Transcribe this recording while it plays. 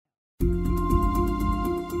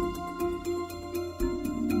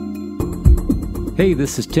Hey,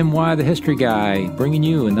 this is Tim Y, the History Guy, bringing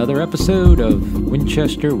you another episode of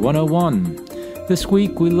Winchester 101. This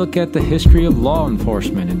week we look at the history of law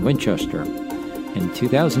enforcement in Winchester. In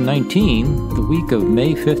 2019, the week of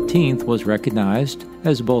May 15th was recognized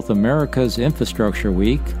as both America's Infrastructure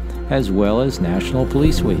Week as well as National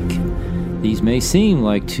Police Week. These may seem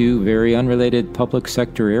like two very unrelated public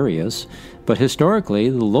sector areas, but historically,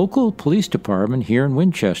 the local police department here in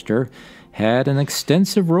Winchester had an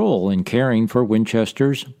extensive role in caring for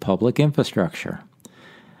Winchester's public infrastructure.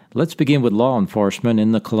 Let's begin with law enforcement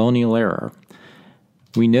in the colonial era.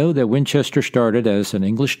 We know that Winchester started as an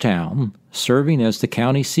English town, serving as the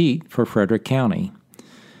county seat for Frederick County.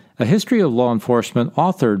 A history of law enforcement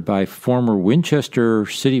authored by former Winchester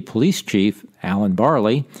City Police Chief Allen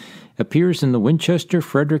Barley appears in the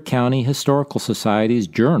Winchester-Frederick County Historical Society's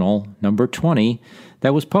Journal, number 20,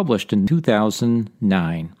 that was published in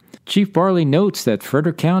 2009. Chief Barley notes that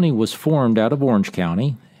Frederick County was formed out of Orange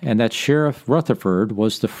County and that Sheriff Rutherford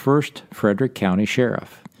was the first Frederick County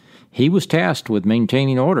sheriff. He was tasked with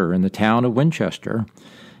maintaining order in the town of Winchester.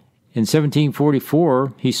 In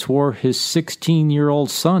 1744, he swore his 16-year-old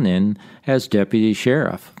son in as deputy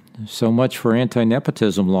sheriff. So much for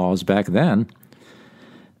anti-nepotism laws back then.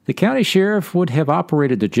 The county sheriff would have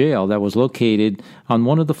operated the jail that was located on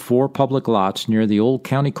one of the four public lots near the old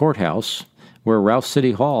county courthouse, where Rouss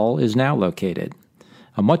City Hall is now located.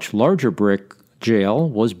 A much larger brick jail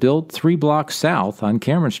was built 3 blocks south on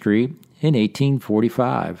Cameron Street in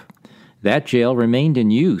 1845. That jail remained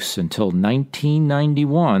in use until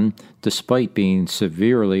 1991, despite being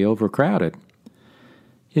severely overcrowded.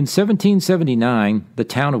 In 1779, the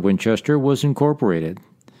town of Winchester was incorporated.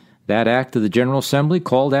 That act of the General Assembly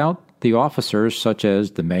called out the officers such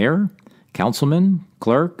as the mayor, councilman,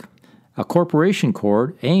 clerk, a corporation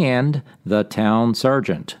court, and the town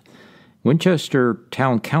sergeant. Winchester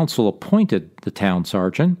Town Council appointed the town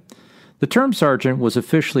sergeant. The term sergeant was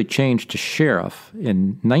officially changed to sheriff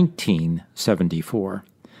in 1974.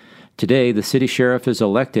 Today, the city sheriff is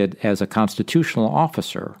elected as a constitutional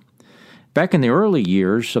officer. Back in the early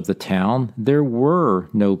years of the town, there were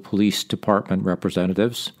no police department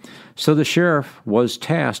representatives, so the sheriff was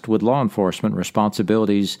tasked with law enforcement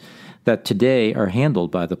responsibilities that today are handled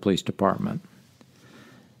by the police department.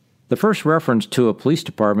 The first reference to a police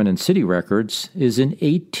department in city records is in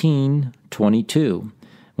 1822,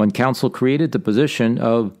 when council created the position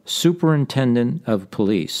of superintendent of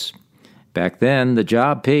police. Back then, the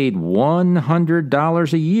job paid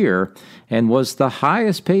 $100 a year and was the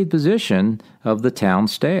highest paid position of the town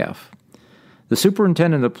staff. The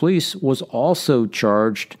superintendent of police was also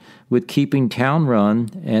charged with keeping town run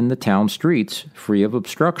and the town streets free of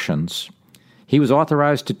obstructions. He was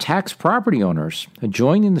authorized to tax property owners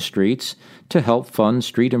adjoining the streets to help fund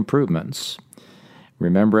street improvements.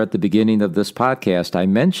 Remember at the beginning of this podcast, I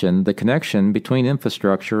mentioned the connection between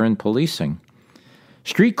infrastructure and policing.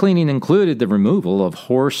 Street cleaning included the removal of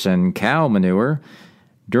horse and cow manure.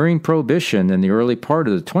 During Prohibition in the early part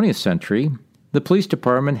of the 20th century, the police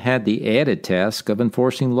department had the added task of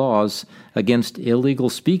enforcing laws against illegal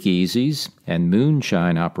speakeasies and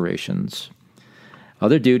moonshine operations.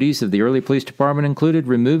 Other duties of the early police department included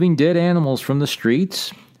removing dead animals from the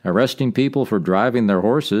streets, arresting people for driving their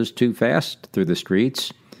horses too fast through the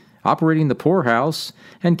streets, operating the poorhouse,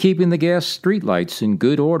 and keeping the gas streetlights in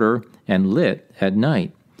good order and lit at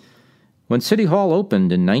night. When City Hall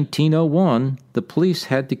opened in 1901, the police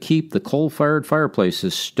had to keep the coal-fired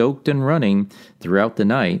fireplaces stoked and running throughout the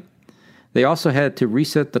night. They also had to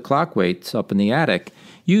reset the clock weights up in the attic,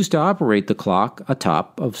 used to operate the clock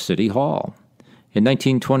atop of City Hall. In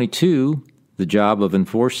 1922, the job of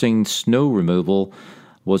enforcing snow removal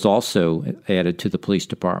was also added to the police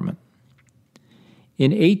department.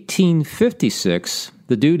 In 1856,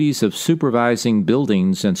 the duties of supervising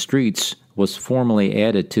buildings and streets was formally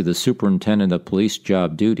added to the superintendent of police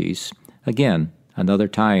job duties. Again, another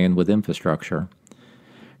tie-in with infrastructure.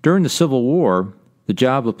 During the Civil War, the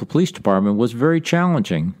job of the police department was very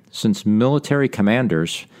challenging since military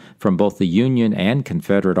commanders from both the Union and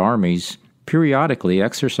Confederate armies periodically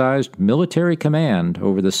exercised military command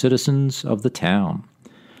over the citizens of the town.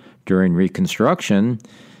 During Reconstruction,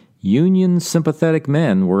 Union sympathetic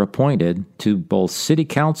men were appointed to both city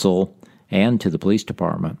council and to the police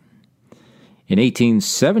department. In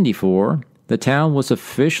 1874, the town was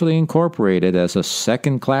officially incorporated as a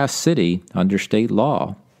second-class city under state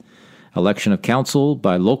law. Election of council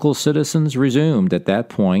by local citizens resumed at that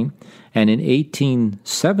point, and in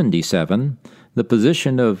 1877, the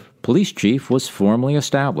position of police chief was formally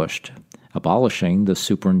established, abolishing the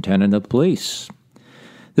superintendent of police.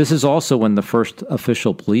 This is also when the first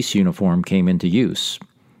official police uniform came into use.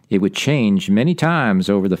 It would change many times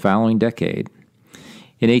over the following decade.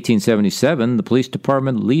 In 1877, the police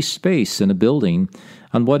department leased space in a building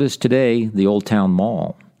on what is today the Old Town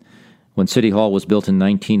Mall. When City Hall was built in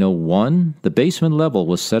 1901, the basement level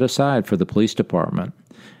was set aside for the police department.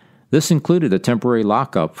 This included a temporary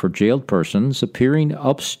lockup for jailed persons appearing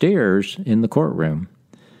upstairs in the courtroom.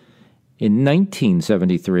 In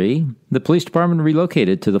 1973, the police department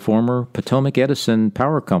relocated to the former Potomac Edison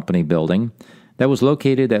Power Company building that was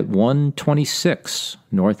located at 126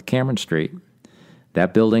 North Cameron Street.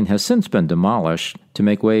 That building has since been demolished to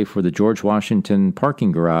make way for the George Washington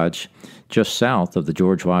parking garage just south of the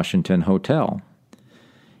George Washington Hotel.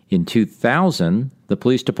 In 2000, the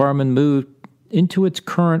police department moved into its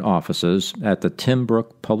current offices at the Tim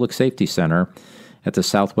Brook Public Safety Center at the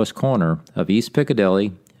southwest corner of East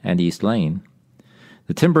Piccadilly and East Lane.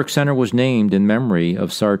 The Tim Brook Center was named in memory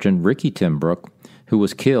of Sergeant Ricky Tim Brook, who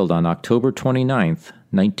was killed on October 29,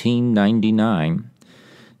 1999.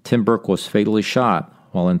 Tim Brook was fatally shot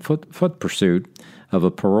while in foot pursuit of a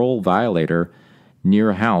parole violator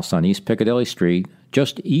near a house on East Piccadilly Street,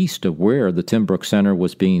 just east of where the Tim Brook Center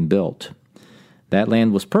was being built. That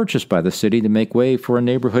land was purchased by the city to make way for a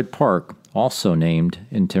neighborhood park, also named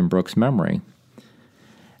in Tim Brook's memory.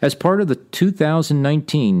 As part of the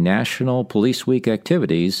 2019 National Police Week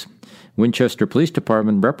activities, Winchester Police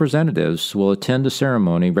Department representatives will attend a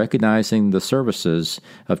ceremony recognizing the services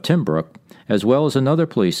of Tim Brook, as well as another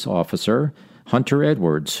police officer, Hunter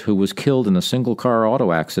Edwards, who was killed in a single-car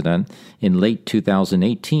auto accident in late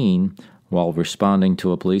 2018 while responding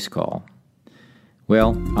to a police call. Well,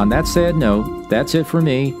 on that sad note, that's it for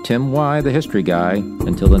me, Tim Y., the History Guy,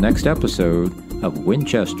 until the next episode of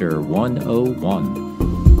Winchester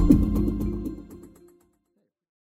 101.